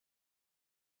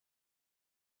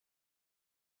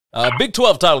Big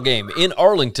 12 title game in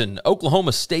Arlington,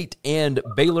 Oklahoma State and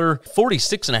Baylor.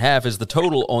 46.5 is the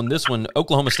total on this one.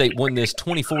 Oklahoma State won this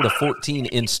 24-14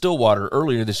 in Stillwater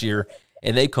earlier this year,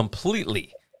 and they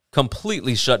completely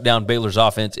shut down Baylor's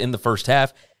offense in the first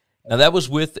half. Now, that was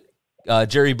with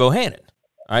Jerry Bohannon.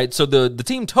 All right, so the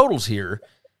team totals here,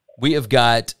 we have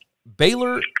got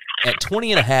Baylor at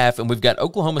 20.5, and we've got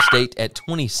Oklahoma State at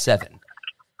 27.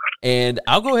 And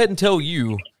I'll go ahead and tell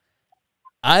you,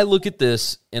 I look at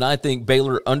this, and I think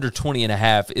Baylor under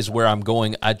 20.5 is where I'm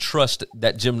going. I trust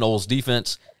that Jim Knowles'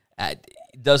 defense. It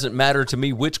doesn't matter to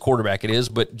me which quarterback it is,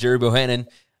 but Jerry Bohannon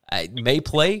may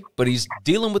play, but he's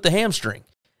dealing with the hamstring.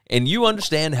 And you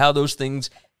understand how those things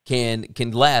can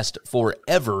last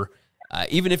forever.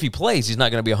 Even if he plays, he's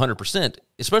not going to be 100%,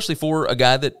 especially for a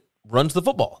guy that runs the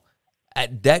football.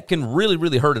 That can really,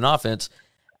 really hurt an offense.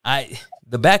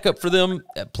 The backup for them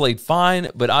played fine,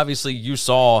 but obviously you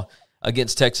saw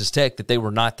against Texas Tech that they were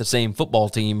not the same football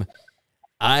team.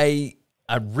 I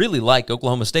really like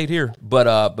Oklahoma State here,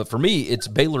 but for me, it's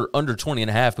Baylor under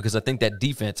 20.5 because I think that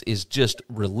defense is just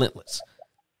relentless.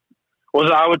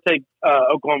 Well, I would take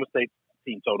Oklahoma State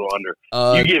team total under.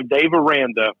 You give Dave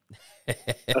Aranda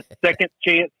a second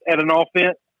chance at an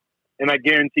offense, and I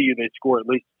guarantee you they score at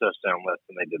least a touchdown less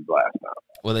than they did last time.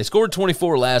 Well, they scored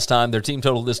 24 last time. Their team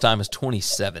total this time is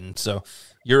 27. So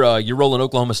you're rolling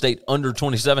Oklahoma State under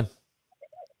 27?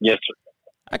 Yes, sir.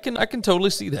 I can totally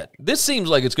see that. This seems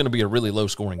like it's going to be a really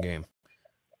low-scoring game.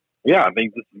 Yeah, I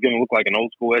think this is going to look like an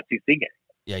old-school SEC game.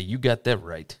 Yeah, you got that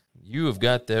right. You have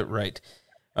got that right.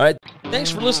 All right,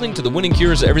 thanks for listening to the Winning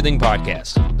Cures Everything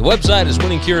podcast. The website is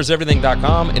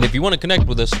winningcureseverything.com, and if you want to connect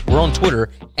with us, we're on Twitter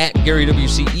at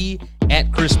GaryWCE,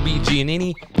 at Chris B.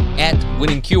 Giannini, at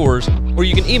Winning Cures, or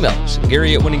you can email us,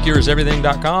 Gary at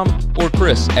winningcureseverything.com or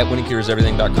Chris at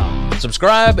winningcureseverything.com.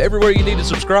 Subscribe everywhere you need to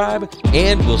subscribe,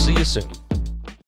 and we'll see you soon.